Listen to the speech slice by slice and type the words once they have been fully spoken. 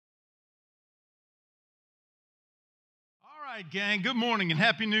right, gang. Good morning and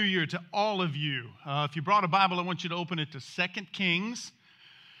Happy New Year to all of you. If you brought a Bible, I want you to open it to 2 Kings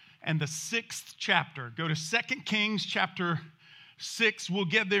and the 6th chapter. Go to 2 Kings chapter 6. We'll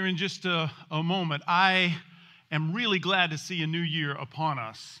get there in just a moment. I am really glad to see a new year upon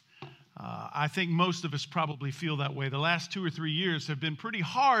us. I think most of us probably feel that way. The last 2 or 3 years have been pretty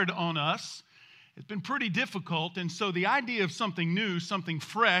hard on us. It's been pretty difficult, and so the idea of something new, something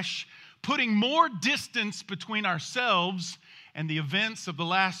fresh, putting more distance between ourselves and the events of the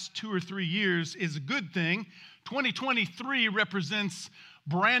last 2 or 3 years is a good thing. 2023 represents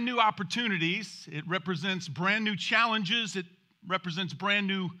brand new opportunities. It represents brand new challenges. It represents brand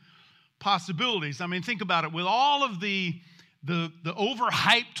new possibilities. I mean, think about it. With all of the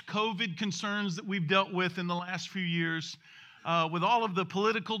overhyped COVID concerns that we've dealt with in the last few years, with all of the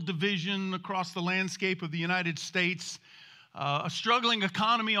political division across the landscape of the United States, a struggling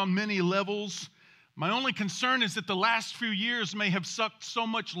economy on many levels, my only concern is that the last few years may have sucked so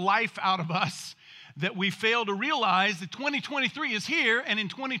much life out of us that we fail to realize that 2023 is here, and in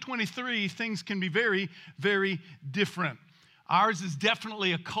 2023, things can be very, very different. Ours is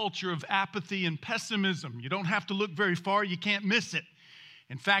definitely a culture of apathy and pessimism. You don't have to look very far, you can't miss it.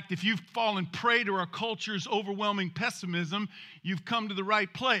 In fact, if you've fallen prey to our culture's overwhelming pessimism, you've come to the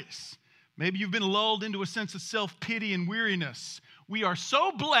right place. Maybe you've been lulled into a sense of self-pity and weariness. We are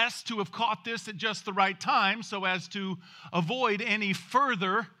so blessed to have caught this at just the right time so as to avoid any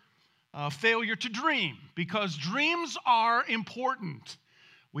further failure to dream, because dreams are important.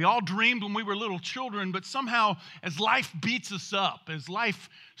 We all dreamed when we were little children, but somehow as life beats us up, as life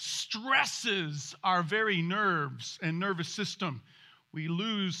stresses our very nerves and nervous system, we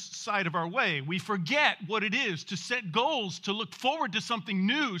lose sight of our way. We forget what it is to set goals, to look forward to something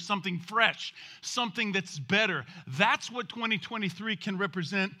new, something fresh, something that's better. That's what 2023 can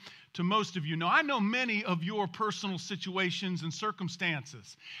represent to most of you. Now, I know many of your personal situations and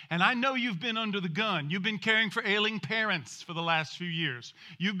circumstances, and I know you've been under the gun. You've been caring for ailing parents for the last few years.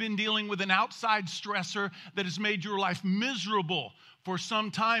 You've been dealing with an outside stressor that has made your life miserable for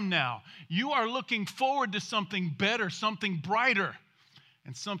some time now. You are looking forward to something better, something brighter,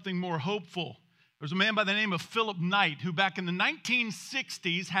 and something more hopeful. There was a man by the name of Philip Knight who back in the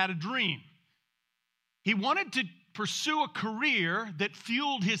 1960s had a dream. He wanted to pursue a career that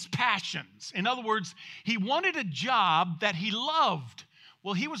fueled his passions. In other words, he wanted a job that he loved.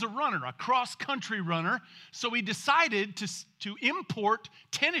 Well, he was a runner, a cross-country runner, so he decided to import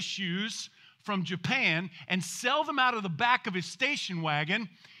tennis shoes from Japan and sell them out of the back of his station wagon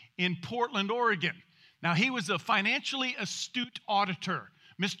in Portland, Oregon. Now, he was a financially astute auditor.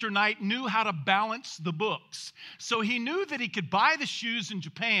 Mr. Knight knew how to balance the books. So he knew that he could buy the shoes in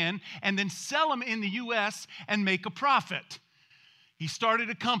Japan and then sell them in the U.S. and make a profit. He started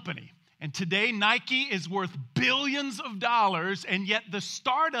a company. And today, Nike is worth billions of dollars, and yet the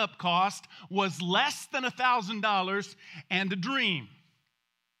startup cost was less than $1,000 and a dream.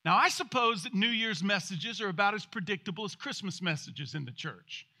 Now, I suppose that New Year's messages are about as predictable as Christmas messages in the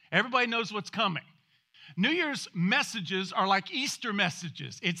church. Everybody knows what's coming. New Year's messages are like Easter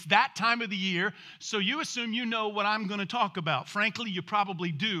messages. It's that time of the year, so you assume you know what I'm going to talk about. Frankly, you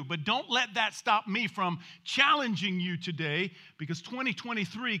probably do, but don't let that stop me from challenging you today, because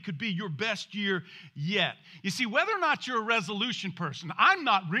 2023 could be your best year yet. You see, whether or not you're a resolution person, I'm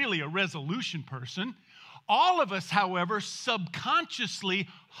not really a resolution person. All of us, however, subconsciously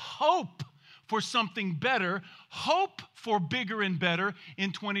hope for something better, hope for bigger and better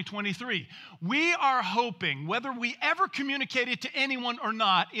in 2023. We are hoping, whether we ever communicate it to anyone or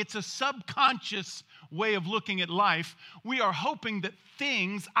not, it's a subconscious way of looking at life. We are hoping that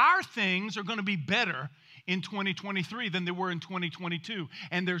our things are going to be better in 2023 than they were in 2022.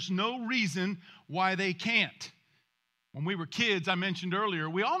 And there's no reason why they can't. When we were kids, I mentioned earlier,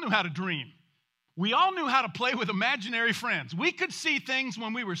 we all knew how to dream. We all knew how to play with imaginary friends. We could see things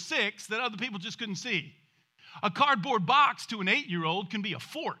when we were 6 that other people just couldn't see. A cardboard box to an 8-year-old can be a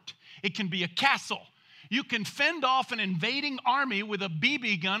fort. It can be a castle. You can fend off an invading army with a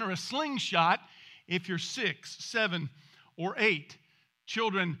BB gun or a slingshot if you're 6, 7, or 8.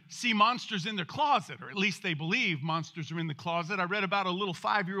 Children see monsters in their closet, or at least they believe monsters are in the closet. I read about a little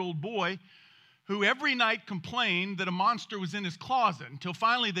 5-year-old boy who every night complained that a monster was in his closet until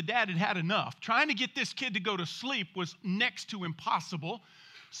finally the dad had had enough. Trying to get this kid to go to sleep was next to impossible.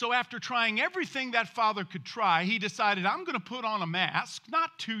 So after trying everything that father could try, he decided, I'm going to put on a mask,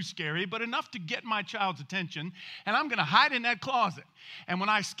 not too scary, but enough to get my child's attention, and I'm going to hide in that closet. And when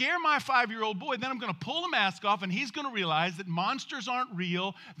I scare my 5-year-old boy, then I'm going to pull the mask off, and he's going to realize that monsters aren't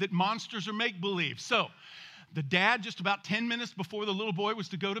real, that monsters are make-believe. So the dad, just about 10 minutes before the little boy was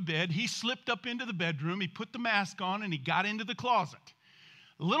to go to bed, he slipped up into the bedroom, he put the mask on, and he got into the closet.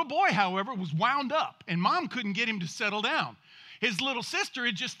 The little boy, however, was wound up, and mom couldn't get him to settle down. His little sister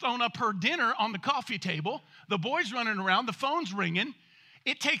had just thrown up her dinner on the coffee table. The boy's running around, the phone's ringing.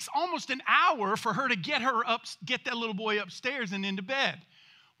 It takes almost an hour for her to get that little boy upstairs and into bed.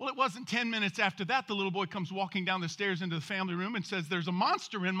 Well, it wasn't 10 minutes after that, the little boy comes walking down the stairs into the family room and says, "There's a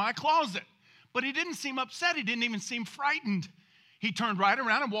monster in my closet." But he didn't seem upset. He didn't even seem frightened. He turned right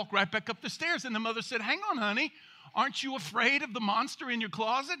around and walked right back up the stairs. And the mother said, "Hang on, honey. Aren't you afraid of the monster in your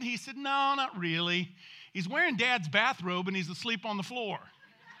closet?" And he said, "No, not really. He's wearing Dad's bathrobe and he's asleep on the floor."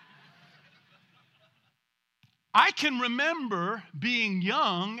 I can remember being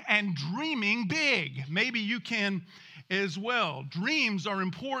young and dreaming big. Maybe you can as well. Dreams are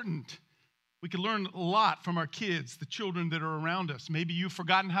important. We can learn a lot from our kids, the children that are around us. Maybe you've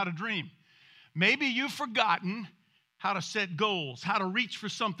forgotten how to dream. Maybe you've forgotten how to set goals, how to reach for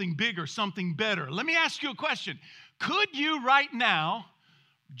something bigger, something better. Let me ask you a question. Could you right now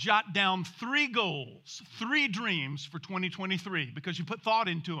jot down 3 goals, 3 dreams for 2023 because you put thought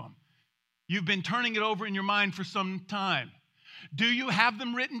into them? You've been turning it over in your mind for some time. Do you have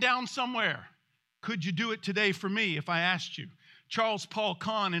them written down somewhere? Could you do it today for me if I asked you? Charles Paul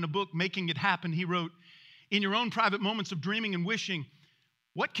Kahn, in a book, Making It Happen, he wrote, "In your own private moments of dreaming and wishing,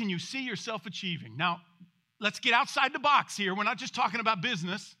 what can you see yourself achieving?" Now, let's get outside the box here. We're not just talking about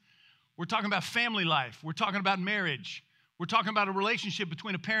business. We're talking about family life. We're talking about marriage. We're talking about a relationship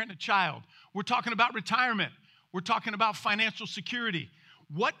between a parent and a child. We're talking about retirement. We're talking about financial security.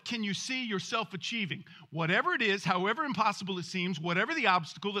 What can you see yourself achieving? Whatever it is, however impossible it seems, whatever the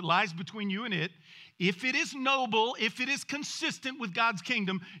obstacle that lies between you and it, if it is noble, if it is consistent with God's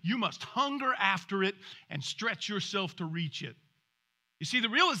kingdom, you must hunger after it and stretch yourself to reach it. You see, the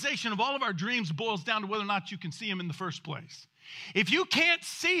realization of all of our dreams boils down to whether or not you can see them in the first place. If you can't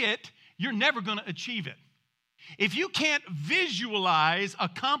see it, you're never going to achieve it. If you can't visualize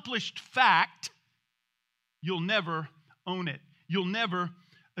accomplished fact, you'll never own it. You'll never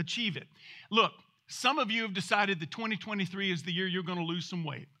achieve it. Look, some of you have decided that 2023 is the year you're going to lose some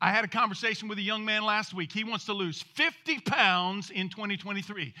weight. I had a conversation with a young man last week. He wants to lose 50 pounds in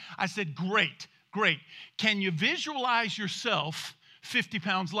 2023. I said, great. Can you visualize yourself 50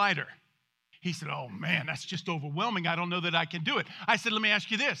 pounds lighter? He said, "Oh man, that's just overwhelming. I don't know that I can do it." I said, "Let me ask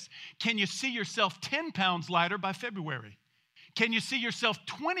you this. Can you see yourself 10 pounds lighter by February? Can you see yourself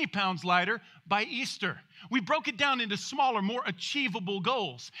 20 pounds lighter by Easter?" We broke it down into smaller, more achievable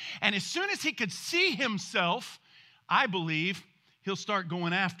goals. And as soon as he could see himself, I believe he'll start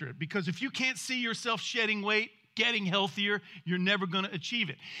going after it. Because if you can't see yourself shedding weight, getting healthier, you're never going to achieve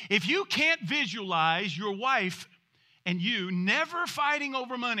it. If you can't visualize your wife and you never fighting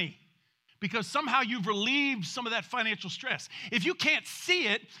over money, because somehow you've relieved some of that financial stress. If you can't see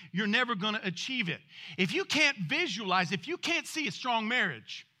it, you're never going to achieve it. If you can't visualize, if you can't see a strong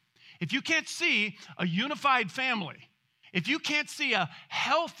marriage, if you can't see a unified family, if you can't see a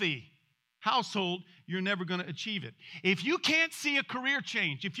healthy household, you're never going to achieve it. If you can't see a career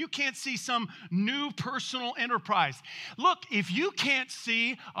change, if you can't see some new personal enterprise, look, if you can't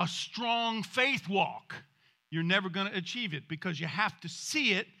see a strong faith walk, you're never going to achieve it because you have to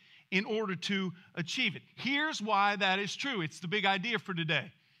see it in order to achieve it. Here's why that is true. It's the big idea for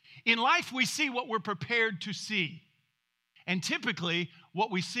today. In life, we see what we're prepared to see. And typically,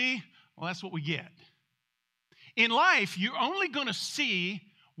 what we see, well, that's what we get. In life, you're only going to see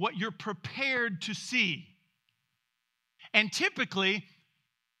what you're prepared to see. And typically,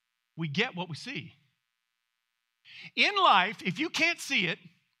 we get what we see. In life, if you can't see it,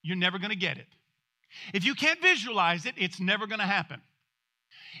 you're never going to get it. If you can't visualize it, it's never going to happen.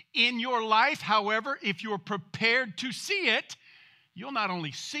 In your life, however, if you're prepared to see it, you'll not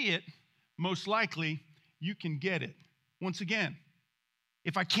only see it, most likely you can get it. Once again,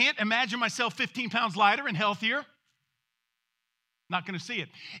 if I can't imagine myself 15 pounds lighter and healthier, not going to see it.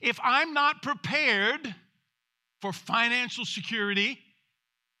 If I'm not prepared for financial security,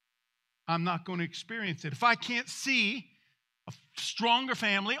 I'm not going to experience it. If I can't see a stronger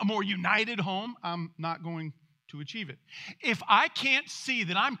family, a more united home, I'm not going to achieve it. If I can't see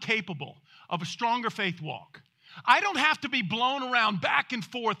that I'm capable of a stronger faith walk, I don't have to be blown around back and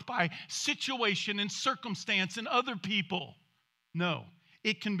forth by situation and circumstance and other people. No,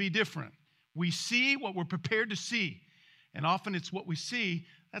 it can be different. We see what we're prepared to see, and often it's what we see,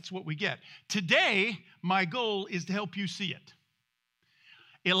 that's what we get. Today, my goal is to help you see it.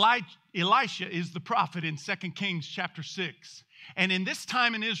 Elisha is the prophet in 2 Kings chapter 6. And in this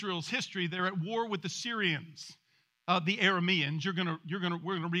time in Israel's history, they're at war with the Syrians. the Arameans. We're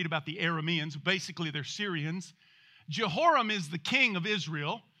gonna read about the Arameans. Basically, they're Syrians. Jehoram is the king of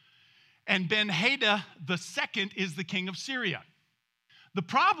Israel, and Ben-Hadad II is the king of Syria. The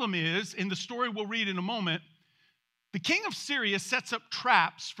problem is, in the story we'll read in a moment, the king of Syria sets up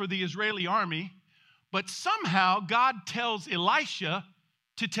traps for the Israeli army, but somehow God tells Elisha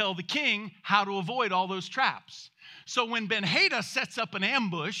to tell the king how to avoid all those traps. So when Ben-Hadad sets up an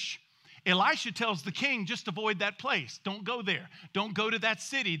ambush, Elisha tells the king, just avoid that place. Don't go there. Don't go to that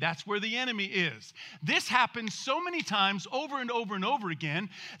city. That's where the enemy is. This happens so many times over and over and over again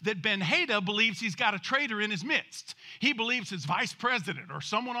that Ben-Hadad believes he's got a traitor in his midst. He believes his vice president or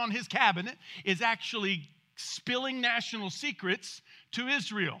someone on his cabinet is actually spilling national secrets to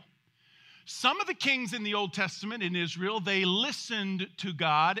Israel. Some of the kings in the Old Testament in Israel, they listened to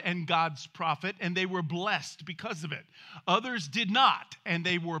God and God's prophet, and they were blessed because of it. Others did not, and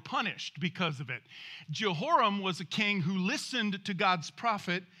they were punished because of it. Jehoram was a king who listened to God's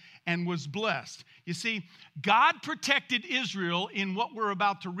prophet and was blessed. You see, God protected Israel in what we're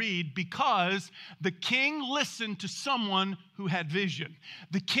about to read because the king listened to someone who had vision.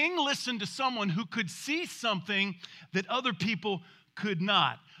 The king listened to someone who could see something that other people could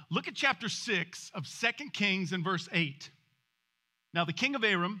not. Look at chapter 6 of 2 Kings and verse 8. Now, the king of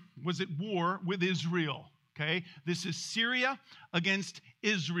Aram was at war with Israel. Okay, this is Syria against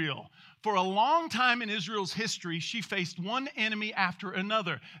Israel. For a long time in Israel's history, she faced one enemy after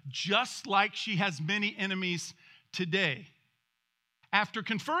another, just like she has many enemies today. After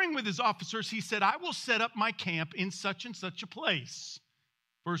conferring with his officers, he said, I will set up my camp in such and such a place.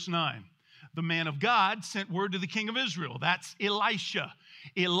 Verse 9, the man of God sent word to the king of Israel. That's Elisha.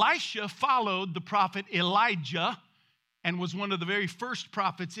 Elisha followed the prophet Elijah and was one of the very first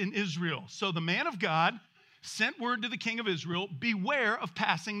prophets in Israel. So the man of God sent word to the king of Israel, beware of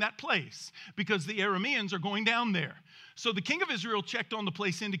passing that place, because the Arameans are going down there. So the king of Israel checked on the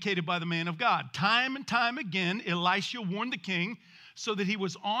place indicated by the man of God. Time and time again, Elisha warned the king so that he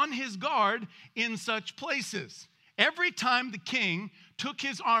was on his guard in such places. Every time the king took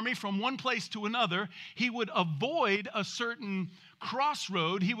his army from one place to another, he would avoid a certain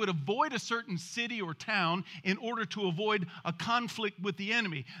crossroad. He would avoid a certain city or town in order to avoid a conflict with the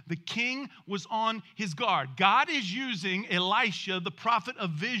enemy. The king was on his guard. God is using Elisha, the prophet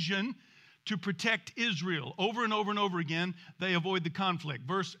of vision, to protect Israel. Over and over and over again, they avoid the conflict.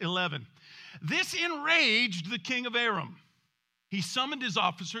 Verse 11. This enraged the king of Aram. He summoned his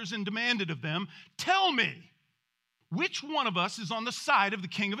officers and demanded of them, tell me, which one of us is on the side of the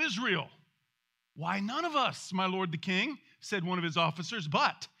king of Israel? Why, none of us, my lord the king, said one of his officers,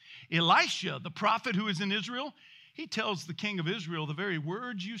 but Elisha, the prophet who is in Israel, he tells the king of Israel the very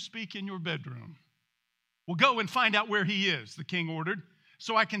words you speak in your bedroom. Well, go and find out where he is, the king ordered,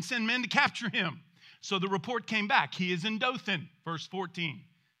 so I can send men to capture him. So the report came back. He is in Dothan, verse 14.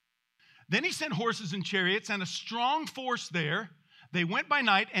 Then he sent horses and chariots and a strong force there. They went by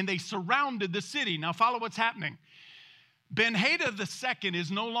night and they surrounded the city. Now follow what's happening. Ben-Hadad II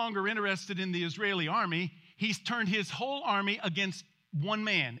is no longer interested in the Israeli army. He's turned his whole army against one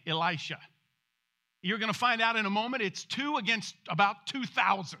man, Elisha. You're going to find out in a moment it's 2 against about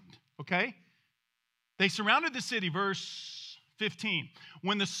 2,000, okay? They surrounded the city, verse 15.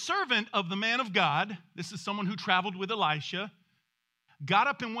 When the servant of the man of God, this is someone who traveled with Elisha, got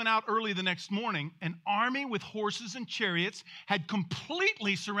up and went out early the next morning, an army with horses and chariots had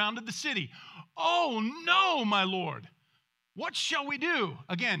completely surrounded the city. Oh no, my lord! What shall we do?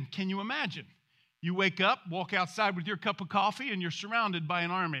 Again, can you imagine? You wake up, walk outside with your cup of coffee, and you're surrounded by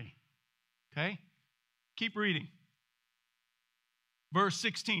an army. Okay? Keep reading. Verse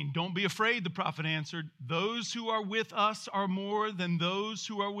 16, don't be afraid, the prophet answered. Those who are with us are more than those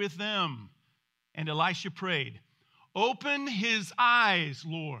who are with them. And Elisha prayed, open his eyes,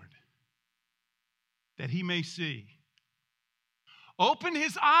 Lord, that he may see. Open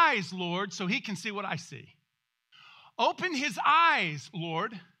his eyes, Lord, so he can see what I see. Open his eyes,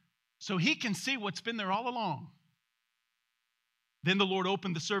 Lord, so he can see what's been there all along. Then the Lord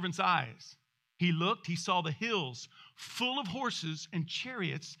opened the servant's eyes. He looked, he saw the hills full of horses and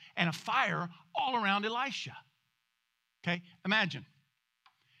chariots and a fire all around Elisha. Okay, imagine.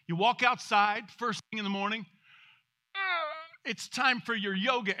 You walk outside first thing in the morning. It's time for your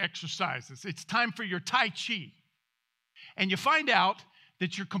yoga exercises. It's time for your Tai Chi. And you find out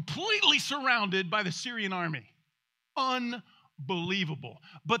that you're completely surrounded by the Syrian army. Unbelievable.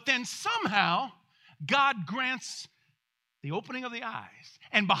 But then somehow God grants the opening of the eyes.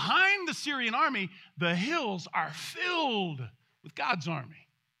 And behind the Syrian army, the hills are filled with God's army,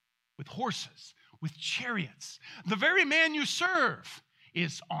 with horses, with chariots. The very man you serve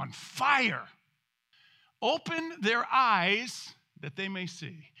is on fire. Open their eyes that they may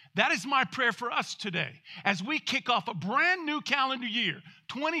see. That is my prayer for us today as we kick off a brand new calendar year,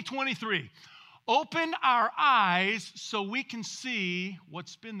 2023. Open our eyes so we can see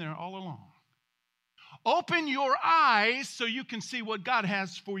what's been there all along. Open your eyes so you can see what God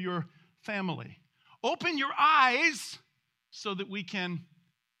has for your family. Open your eyes so that we can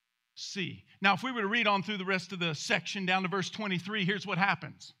see. Now, if we were to read on through the rest of the section down to verse 23, here's what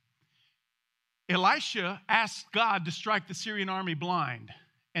happens. Elisha asked God to strike the Syrian army blind,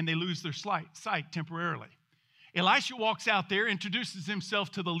 and they lose their sight temporarily. Elisha walks out there, introduces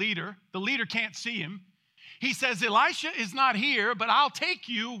himself to the leader. The leader can't see him. He says, Elisha is not here, but I'll take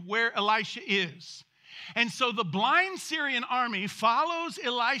you where Elisha is. And so the blind Syrian army follows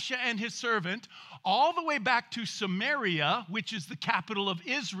Elisha and his servant all the way back to Samaria, which is the capital of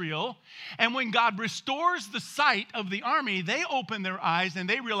Israel. And when God restores the sight of the army, they open their eyes and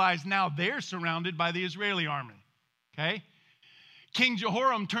they realize now they're surrounded by the Israeli army. Okay? King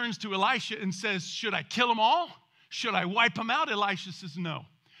Jehoram turns to Elisha and says, should I kill them all? Should I wipe them out? Elisha says, no.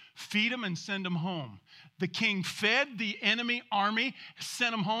 Feed them and send them home. The king fed the enemy army,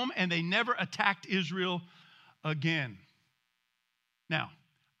 sent them home, and they never attacked Israel again. Now,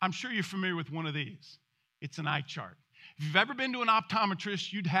 I'm sure you're familiar with one of these. It's an eye chart. If you've ever been to an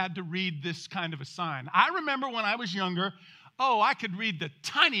optometrist, you'd had to read this kind of a sign. I remember when I was younger, I could read the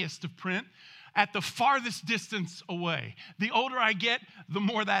tiniest of print at the farthest distance away. The older I get, the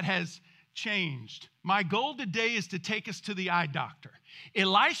more that has changed. My goal today is to take us to the eye doctor.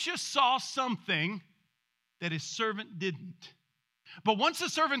 Elisha saw something that his servant didn't. But once the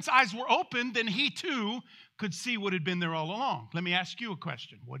servant's eyes were opened, then he too could see what had been there all along. Let me ask you a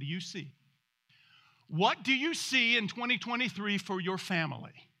question. What do you see? What do you see in 2023 for your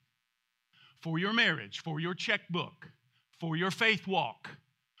family, for your marriage, for your checkbook, for your faith walk?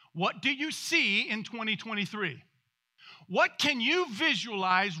 What do you see in 2023? What can you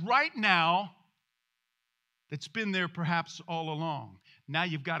visualize right now that's been there perhaps all along? Now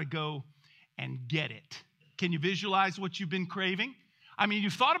you've got to go and get it. Can you visualize what you've been craving? I mean,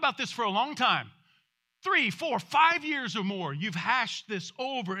 you've thought about this for a long time. 3, 4, 5 years or more. You've hashed this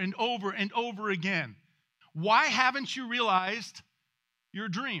over and over and over again. Why haven't you realized your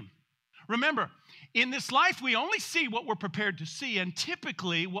dream? Remember, in this life, we only see what we're prepared to see, and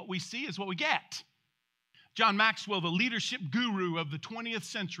typically what we see is what we get. John Maxwell, the leadership guru of the 20th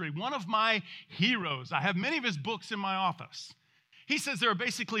century, one of my heroes. I have many of his books in my office. He says there are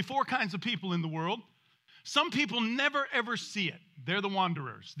basically 4 kinds of people in the world. Some people never, ever see it. They're the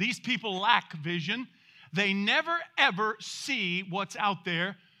wanderers. These people lack vision. They never, ever see what's out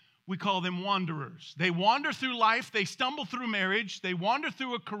there. We call them wanderers. They wander through life. They stumble through marriage. They wander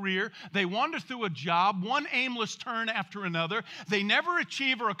through a career. They wander through a job, one aimless turn after another. They never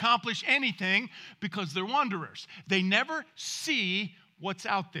achieve or accomplish anything because they're wanderers. They never see what's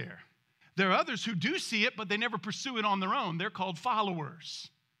out there. There are others who do see it, but they never pursue it on their own. They're called followers.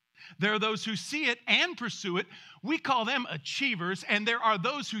 There are those who see it and pursue it. We call them achievers. And there are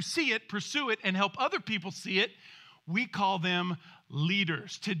those who see it, pursue it, and help other people see it. We call them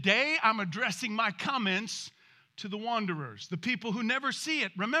leaders. Today, I'm addressing my comments to the wanderers, the people who never see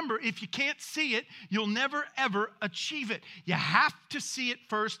it. Remember, if you can't see it, you'll never, ever achieve it. You have to see it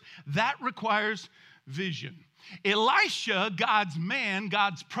first. That requires vision. Elisha, God's man,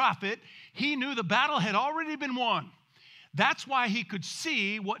 God's prophet, he knew the battle had already been won. That's why he could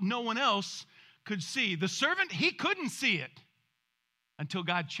see what no one else could see. The servant, he couldn't see it until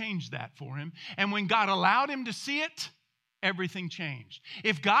God changed that for him. And when God allowed him to see it, everything changed.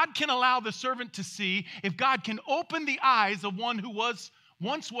 If God can allow the servant to see, if God can open the eyes of one who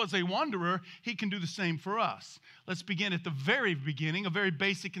once was a wanderer, he can do the same for us. Let's begin at the very beginning, a very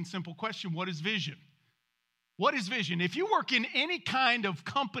basic and simple question. What is vision? What is vision? If you work in any kind of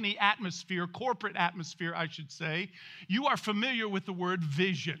company atmosphere, corporate atmosphere, I should say, you are familiar with the word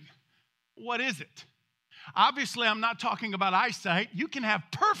vision. What is it? Obviously, I'm not talking about eyesight. You can have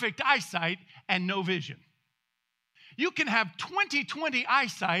perfect eyesight and no vision. You can have 20/20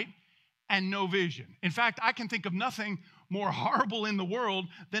 eyesight and no vision. In fact, I can think of nothing more horrible in the world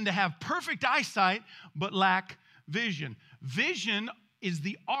than to have perfect eyesight but lack vision. Vision is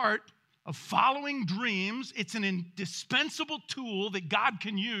the art of following dreams. It's an indispensable tool that God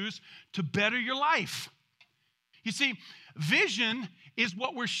can use to better your life. You see, vision is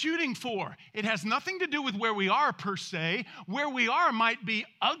what we're shooting for. It has nothing to do with where we are per se. Where we are might be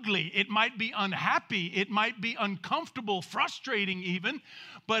ugly. It might be unhappy. It might be uncomfortable, frustrating even.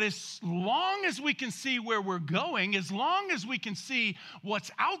 But as long as we can see where we're going, as long as we can see what's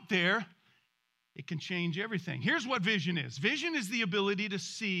out there, It can change everything. Here's what vision is. Vision is the ability to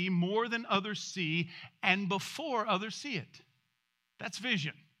see more than others see and before others see it. That's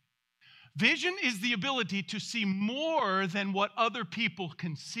vision. Vision is the ability to see more than what other people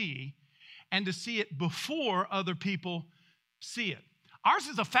can see and to see it before other people see it. Ours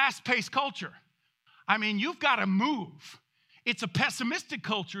is a fast-paced culture. I mean, you've got to move. It's a pessimistic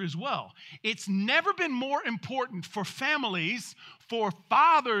culture as well. It's never been more important for families, for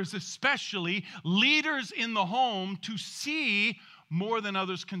fathers especially, leaders in the home to see more than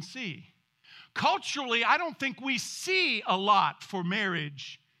others can see. Culturally, I don't think we see a lot for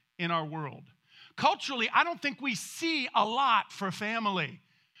marriage in our world. Culturally, I don't think we see a lot for family.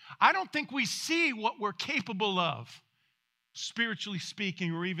 I don't think we see what we're capable of, spiritually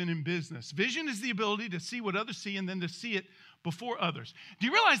speaking, or even in business. Vision is the ability to see what others see and then to see it before others. Do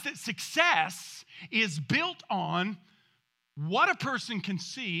you realize that success is built on what a person can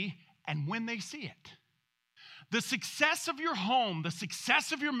see and when they see it? The success of your home, the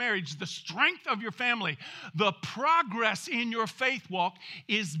success of your marriage, the strength of your family, the progress in your faith walk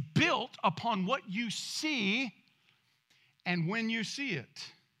is built upon what you see and when you see it.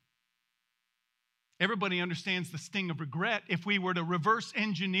 Everybody understands the sting of regret. If we were to reverse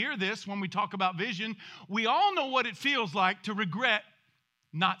engineer this when we talk about vision, we all know what it feels like to regret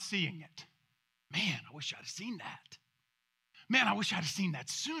not seeing it. Man, I wish I'd have seen that. Man, I wish I'd have seen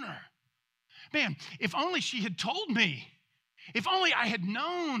that sooner. Man, if only she had told me. If only I had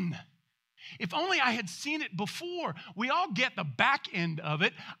known. If only I had seen it before. We all get the back end of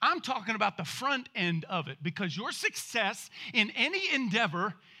it. I'm talking about the front end of it, because your success in any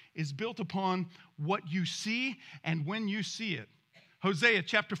endeavor is built upon what you see and when you see it. Hosea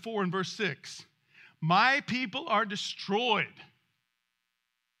chapter 4 and verse 6. My people are destroyed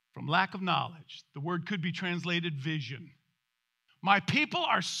from lack of knowledge. The word could be translated vision. My people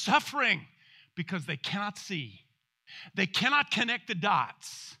are suffering because they cannot see. They cannot connect the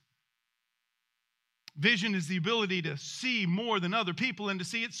dots. Vision is the ability to see more than other people and to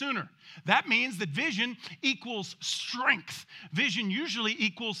see it sooner. That means that vision equals strength. Vision usually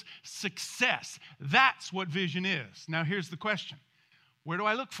equals success. That's what vision is. Now, here's the question. Where do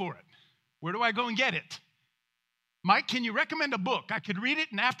I look for it? Where do I go and get it? Mike, can you recommend a book? I could read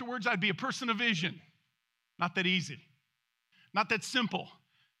it and afterwards I'd be a person of vision. Not that easy. Not that simple.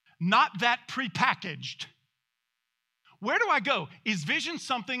 Not that prepackaged. Where do I go? Is vision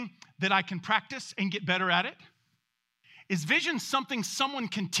something that I can practice and get better at it? Is vision something someone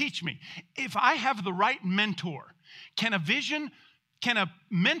can teach me? If I have the right mentor, can a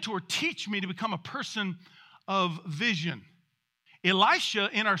mentor teach me to become a person of vision? Elisha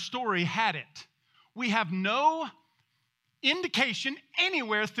in our story had it. We have no indication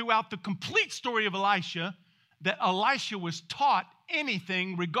anywhere throughout the complete story of Elisha that Elisha was taught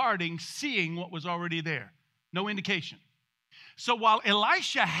anything regarding seeing what was already there. No indication. So while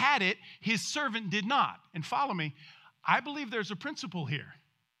Elisha had it, his servant did not. And follow me, I believe there's a principle here.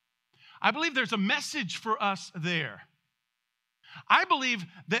 I believe there's a message for us there. I believe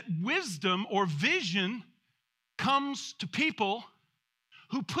that wisdom or vision comes to people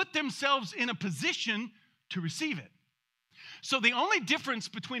who put themselves in a position to receive it. So the only difference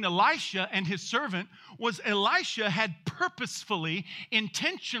between Elisha and his servant was Elisha had purposefully,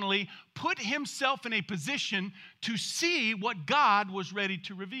 intentionally put himself in a position to see what God was ready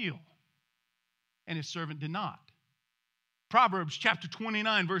to reveal. And his servant did not. Proverbs chapter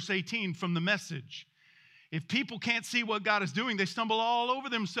 29, verse 18 from the Message. If people can't see what God is doing, they stumble all over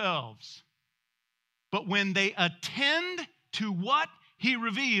themselves. But when they attend to what he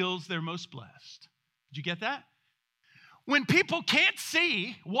reveals, they're most blessed. Did you get that? When people can't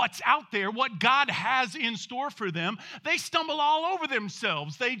see what's out there, what God has in store for them, they stumble all over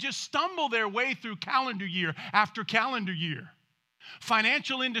themselves. They just stumble their way through calendar year after calendar year.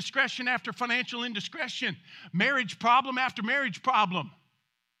 Financial indiscretion after financial indiscretion. Marriage problem after marriage problem.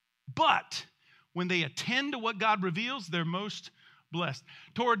 But when they attend to what God reveals, they're most blessed.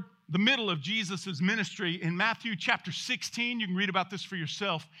 Toward the middle of Jesus' ministry in Matthew chapter 16, you can read about this for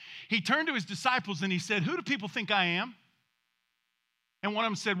yourself. He turned to his disciples and he said, "Who do people think I am?" And one of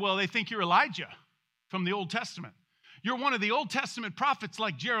them said, "Well, they think you're Elijah from the Old Testament. You're one of the Old Testament prophets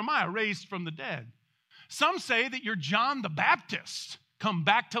like Jeremiah raised from the dead. Some say that you're John the Baptist come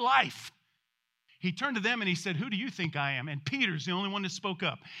back to life." He turned to them and he said, "Who do you think I am?" And Peter's the only one that spoke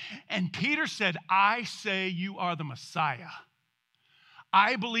up. And Peter said, "I say you are the Messiah.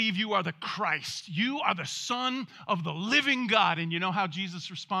 I believe you are the Christ. You are the Son of the living God." And you know how Jesus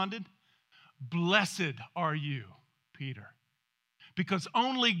responded? "Blessed are you, Peter." Because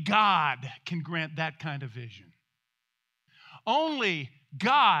only God can grant that kind of vision. Only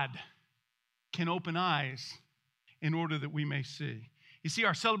God can open eyes in order that we may see. You see,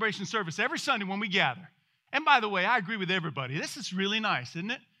 our celebration service every Sunday when we gather, and by the way, I agree with everybody. This is really nice,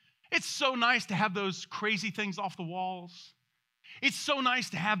 isn't it? It's so nice to have those crazy things off the walls. It's so nice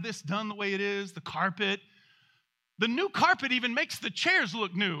to have this done the way it is, the carpet. The new carpet even makes the chairs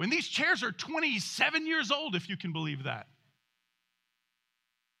look new, and these chairs are 27 years old, if you can believe that.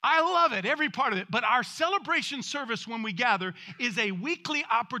 I love it, every part of it. But our celebration service when we gather is a weekly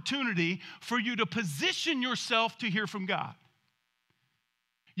opportunity for you to position yourself to hear from God.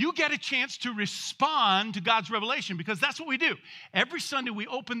 You get a chance to respond to God's revelation because that's what we do. Every Sunday we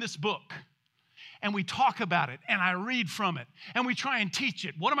open this book and we talk about it and I read from it and we try and teach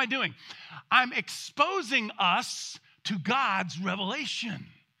it. What am I doing? I'm exposing us to God's revelation.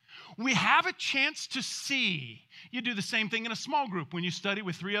 We have a chance to see. You do the same thing in a small group when you study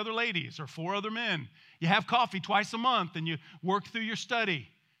with 3 other ladies or 4 other men. You have coffee twice a month and you work through your study.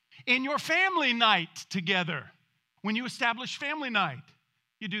 In your family night together, when you establish family night,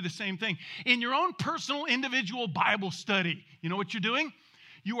 you do the same thing. In your own personal, individual Bible study, you know what you're doing?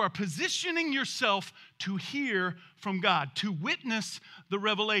 You are positioning yourself to hear from God, to witness the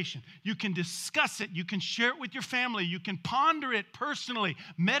revelation. You can discuss it. You can share it with your family. You can ponder it personally,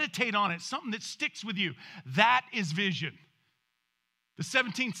 meditate on it, something that sticks with you. That is vision. The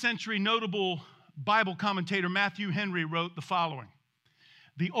 17th century notable Bible commentator Matthew Henry wrote the following: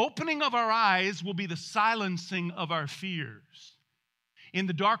 "The opening of our eyes will be the silencing of our fears. In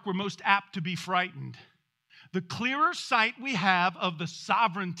the dark, we're most apt to be frightened. The clearer sight we have of the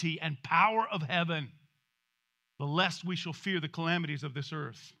sovereignty and power of heaven, the less we shall fear the calamities of this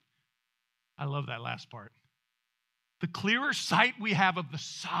earth." I love that last part. The clearer sight we have of the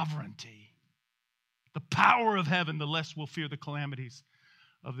sovereignty, the power of heaven, the less we'll fear the calamities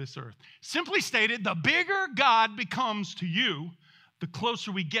of this earth. Simply stated, the bigger God becomes to you, the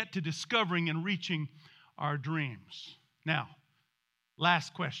closer we get to discovering and reaching our dreams. Now,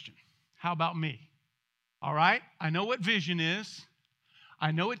 last question. How about me? All right, I know what vision is.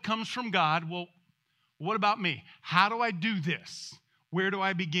 I know it comes from God. Well, what about me? How do I do this? Where do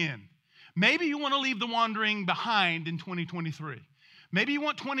I begin? Maybe you want to leave the wandering behind in 2023. Maybe you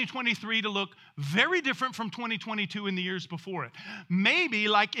want 2023 to look very different from 2022 and the years before it. Maybe,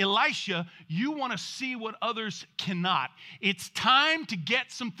 like Elisha, you want to see what others cannot. It's time to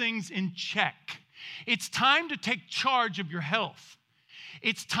get some things in check. It's time to take charge of your health.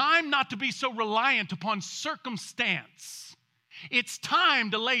 It's time not to be so reliant upon circumstance. It's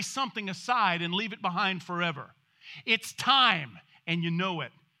time to lay something aside and leave it behind forever. It's time, and you know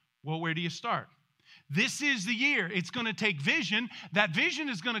it. Well, where do you start? This is the year. It's going to take vision. That vision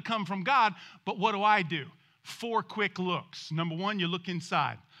is going to come from God, but what do? 4 quick looks. Number 1, you look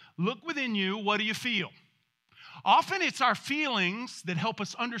inside. Look within you. What do you feel? Often it's our feelings that help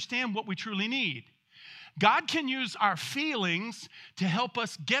us understand what we truly need. God can use our feelings to help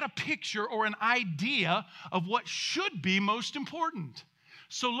us get a picture or an idea of what should be most important.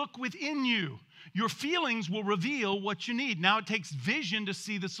 So look within you. Your feelings will reveal what you need. Now it takes vision to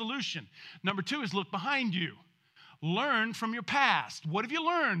see the solution. Number 2 is look behind you. Learn from your past. What have you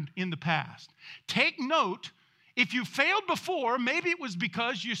learned in the past? Take note. If you failed before, maybe it was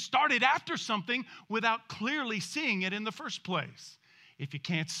because you started after something without clearly seeing it in the first place. If you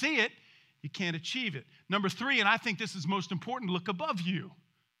can't see it, you can't achieve it. Number 3, and I think this is most important, look above you.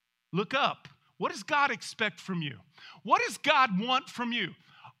 Look up. What does God expect from you? What does God want from you?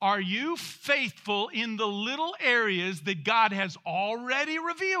 Are you faithful in the little areas that God has already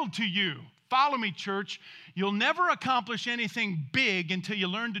revealed to you? Follow me, church. You'll never accomplish anything big until you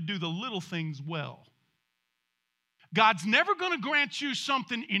learn to do the little things well. God's never going to grant you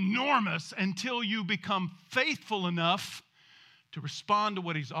something enormous until you become faithful enough to respond to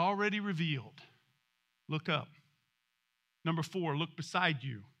what He's already revealed. Look up. Number 4, look beside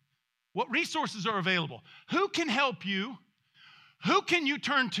you. What resources are available? Who can help you? Who can you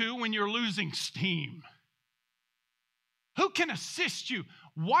turn to when you're losing steam? Who can assist you?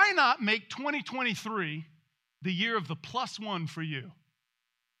 Why not make 2023 the year of the +1 for you?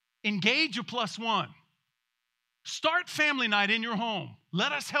 Engage a +1. Start family night in your home.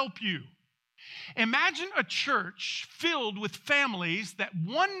 Let us help you. Imagine a church filled with families that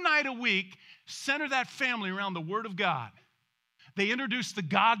one night a week center that family around the Word of God. They introduce the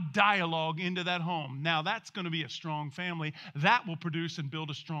God dialogue into that home. Now that's going to be a strong family. That will produce and build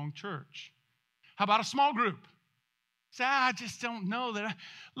a strong church. How about a small group? Say, I just don't know that.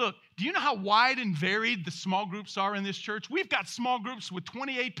 Look, do you know how wide and varied the small groups are in this church? We've got small groups with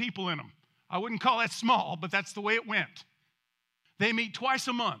 28 people in them. I wouldn't call that small, but that's the way it went. They meet twice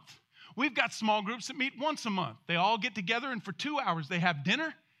a month. We've got small groups that meet once a month. They all get together, and for 2 hours they have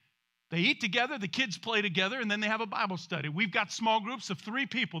dinner They eat together, the kids play together, and then they have a Bible study. We've got small groups of 3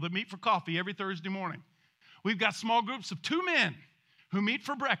 people that meet for coffee every Thursday morning. We've got small groups of 2 men who meet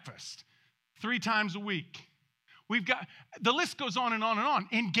for breakfast 3 times a week. The list goes on and on and on.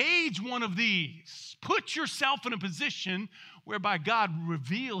 Engage one of these. Put yourself in a position whereby God will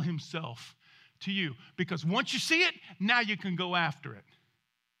reveal himself to you. Because once you see it, now you can go after it.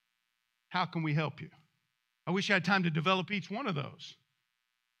 How can we help you? I wish I had time to develop each one of those.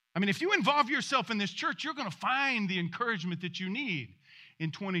 I mean, if you involve yourself in this church, you're going to find the encouragement that you need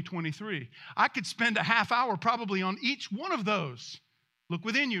in 2023. I could spend a half hour probably on each one of those. Look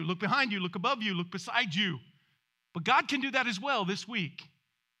within you, look behind you, look above you, look beside you. But God can do that as well this week.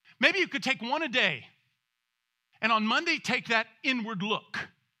 Maybe you could take one a day. And on Monday, take that inward look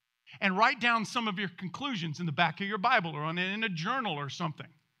and write down some of your conclusions in the back of your Bible or in a journal or something.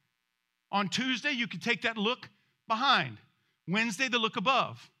 On Tuesday, you could take that look behind. Wednesday, the look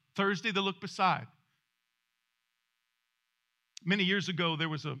above. Thursday, the look beside. Many years ago, there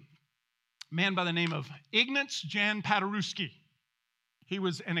was a man by the name of Ignaz Jan Paderewski. He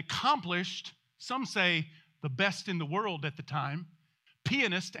was an accomplished, some say the best in the world at the time,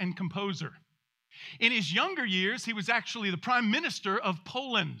 pianist and composer. In his younger years, he was actually the prime minister of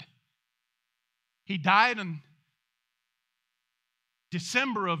Poland. He died in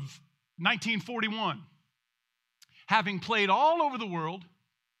December of 1941. Having played all over the world,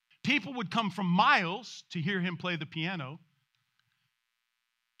 people would come from miles to hear him play the piano.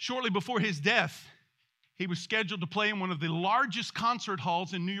 Shortly before his death, he was scheduled to play in one of the largest concert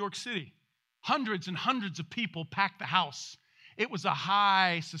halls in New York City. Hundreds and hundreds of people packed the house. It was a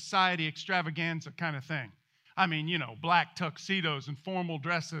high society extravaganza kind of thing. I mean, black tuxedos and formal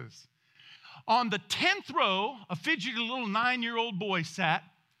dresses. On the 10th row, a fidgety little 9-year-old boy sat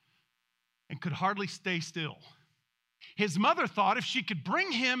and could hardly stay still. His mother thought if she could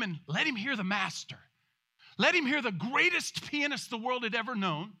bring him and let him hear the master, let him hear the greatest pianist the world had ever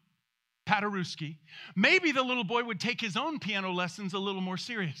known, Paderewski, maybe the little boy would take his own piano lessons a little more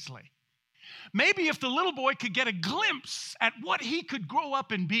seriously. Maybe if the little boy could get a glimpse at what he could grow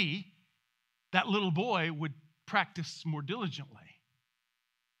up and be, that little boy would practice more diligently.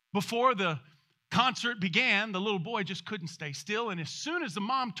 Before the concert began, the little boy just couldn't stay still, and as soon as the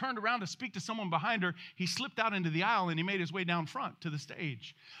mom turned around to speak to someone behind her, he slipped out into the aisle and he made his way down front to the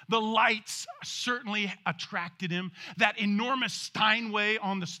stage. The lights certainly attracted him. That enormous Steinway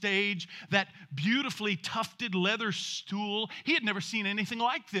on the stage, that beautifully tufted leather stool, he had never seen anything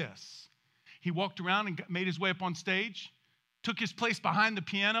like this. He walked around and made his way up on stage, took his place behind the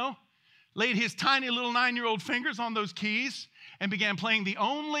piano, laid his tiny little 9-year-old fingers on those keys, and began playing the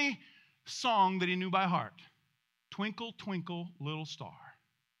only song that he knew by heart. Twinkle, twinkle, little star.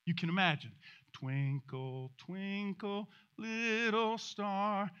 You can imagine. Twinkle, twinkle, little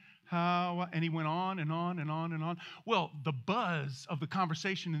star. And he went on and on and on and on. Well, the buzz of the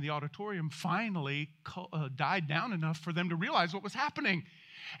conversation in the auditorium finally died down enough for them to realize what was happening.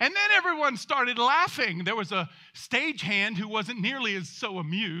 And then everyone started laughing. There was a stagehand who wasn't nearly as so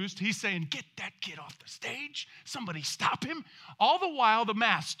amused. He's saying, "Get that kid off the stage. Somebody stop him." All the while, the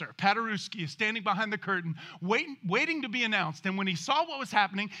master, Paderewski, is standing behind the curtain, waiting to be announced. And when he saw what was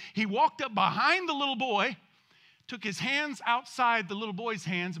happening, he walked up behind the little boy, took his hands outside the little boy's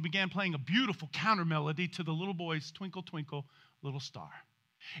hands, and began playing a beautiful counter melody to the little boy's Twinkle, Twinkle, Little Star.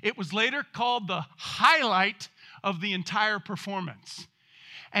 It was later called the highlight of the entire performance.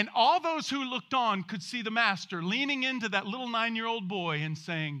 And all those who looked on could see the master leaning into that little 9-year-old boy and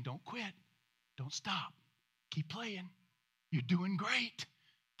saying, "Don't quit. Don't stop. Keep playing. You're doing great.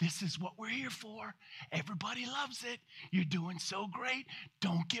 This is what we're here for. Everybody loves it. You're doing so great.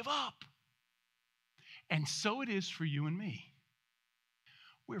 Don't give up." And so it is for you and me.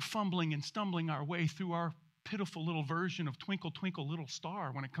 We're fumbling and stumbling our way through our pitiful little version of Twinkle, Twinkle, Little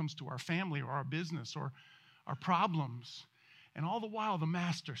Star when it comes to our family or our business or our problems. And all the while, the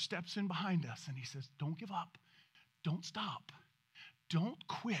master steps in behind us and he says, "Don't give up. Don't stop. Don't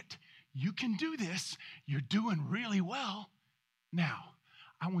quit. You can do this. You're doing really well. Now,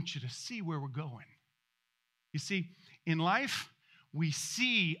 I want you to see where we're going." You see, in life, we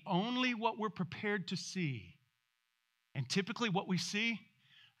see only what we're prepared to see. And typically what we see,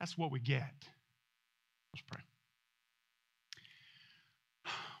 that's what we get. Let's pray.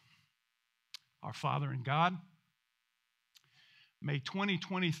 Our Father in God, may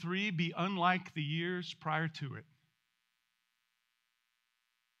 2023 be unlike the years prior to it.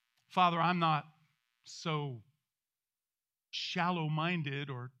 Father, I'm not so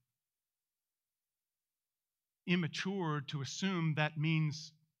shallow-minded or immature to assume that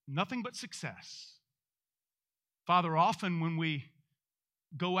means nothing but success. Father, often when we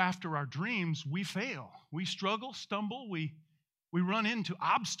go after our dreams, we fail. We struggle, stumble, we run into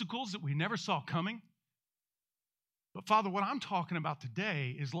obstacles that we never saw coming. But Father, what I'm talking about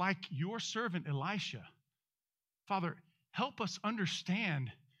today is like your servant Elisha. Father, help us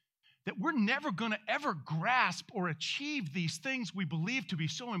understand that we're never going to ever grasp or achieve these things we believe to be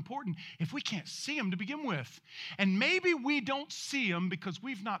so important if we can't see them to begin with. And maybe we don't see them because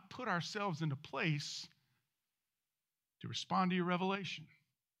we've not put ourselves into place to respond to your revelation.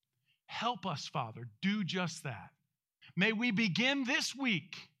 Help us, Father, do just that. May we begin this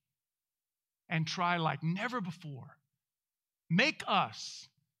week and try like never before. Make us,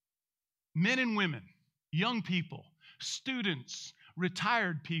 men and women, young people, students,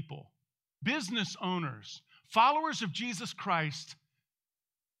 retired people, business owners, followers of Jesus Christ,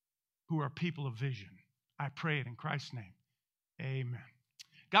 who are people of vision. I pray it in Christ's name. Amen.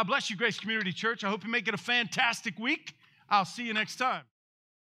 God bless you, Grace Community Church. I hope you make it a fantastic week. I'll see you next time.